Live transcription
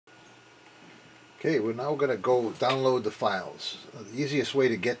Okay, we're now going to go download the files. The easiest way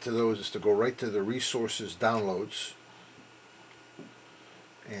to get to those is to go right to the Resources Downloads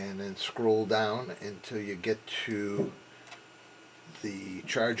and then scroll down until you get to the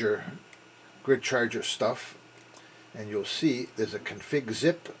grid charger stuff, and you'll see there's a config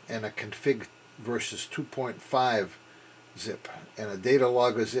zip and a config versus 2.5 zip and a data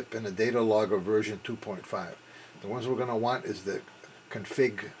logger zip and a data logger version 2.5. The ones we're going to want is the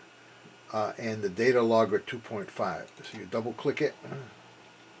config and the data logger 2.5. So you double click it.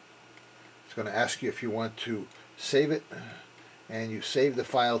 It's going to ask you if you want to save it, and you save the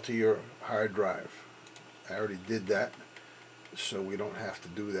file to your hard drive. I already did that, so we don't have to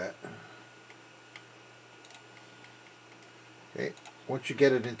do that. Okay, once you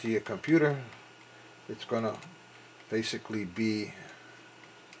get it into your computer, it's going to basically be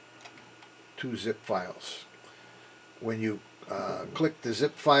 2 zip files. When you click the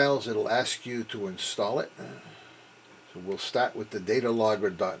zip files, it'll ask you to install it. So we'll start with the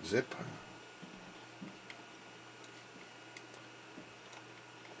datalogger.zip,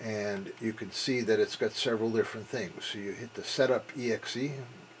 and you can see that it's got several different things. So you hit the setup exe,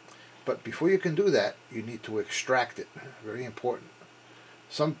 but before you can do that, you need to extract it. Very important.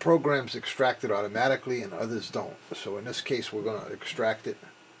 Some programs extract it automatically and others don't. So in this case, we're going to extract it.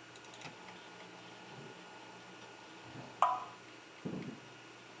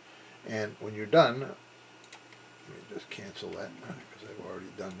 And when you're done, let me just cancel that because I've already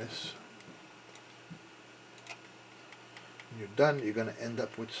done this. When you're done, you're going to end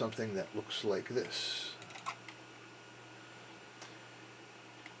up with something that looks like this.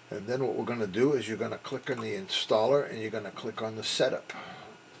 And then what we're going to do is you're going to click on the installer and you're going to click on the setup.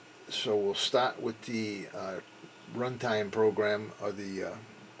 So we'll start with the runtime program or the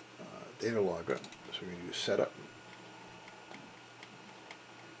data logger. So we're going to use setup.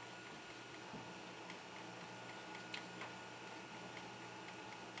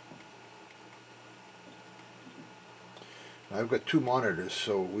 Now I've got 2 monitors,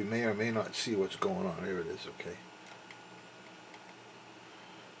 so we may or may not see what's going on. Here it is, okay.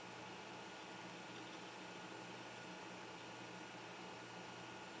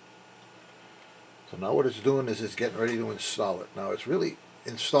 So now what it's doing is it's getting ready to install it. Now it's really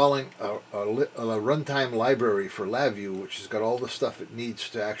installing a runtime library for LabVIEW, which has got all the stuff it needs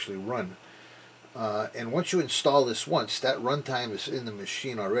to actually run. And once you install this once, that runtime is in the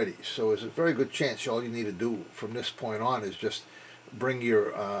machine already. So there's a very good chance all you need to do from this point on is just bring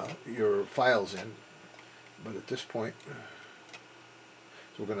your files in. But at this point,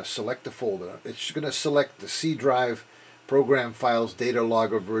 so we're going to select the folder. It's going to select the C drive program files data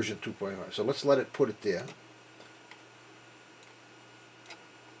logger version 2.5. So let's let it put it there.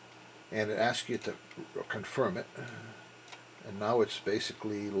 And it asks you to confirm it. And now it's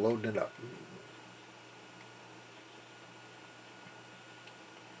basically loading it up.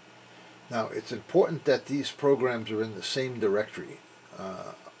 Now it's important that these programs are in the same directory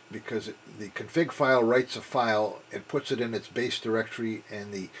because the config file writes a file and puts it in its base directory,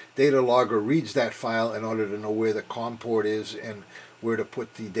 and the data logger reads that file in order to know where the COM port is and where to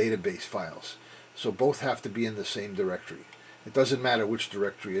put the database files. So both have to be in the same directory. It doesn't matter which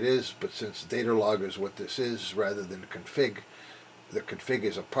directory it is, but since data logger is what this is rather than config, the config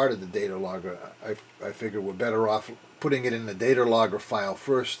is a part of the data logger. I figure we're better off putting it in the data logger file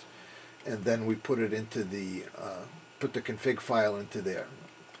first, and then we put it into the put the config file into there.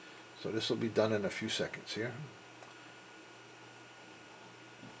 So this will be done in a few seconds here.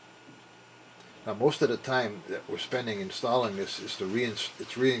 Now most of the time that we're spending installing this is to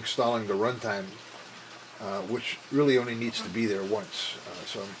reinstalling the runtime, which really only needs to be there once.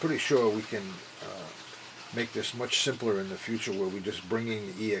 So I'm pretty sure we can make this much simpler in the future where we just bring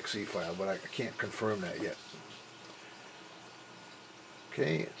in the exe file, but I can't confirm that yet.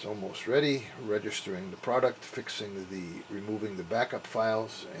 Okay, it's almost ready. Registering the product, removing the backup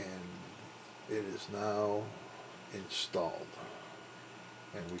files, and it is now installed.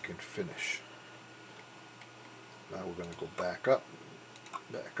 And we can finish. Now we're going to go back up,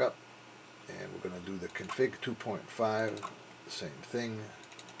 and we're going to do the config 2.5, the same thing,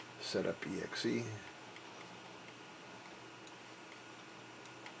 setup exe.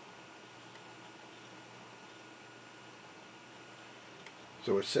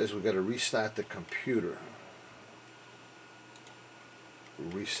 So it says we've got to restart the computer.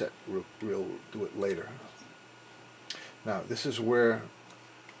 We'll do it later. Now this is where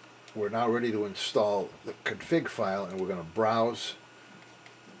we're now ready to install the config file, and we're going to browse,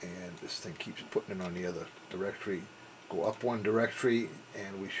 and this thing keeps putting it on the other directory. Go up one directory,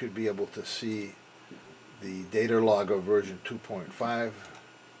 and we should be able to see the data logger version 2.5.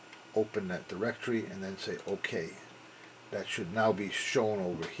 open that directory, and then say OK. That should now be shown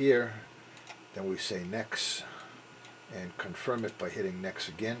over here. Then we say next and confirm it by hitting next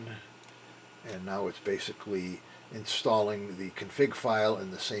again. And now it's basically installing the config file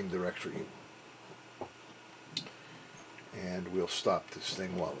in the same directory. And we'll stop this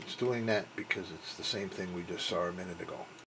thing while it's doing that because it's the same thing we just saw a minute ago.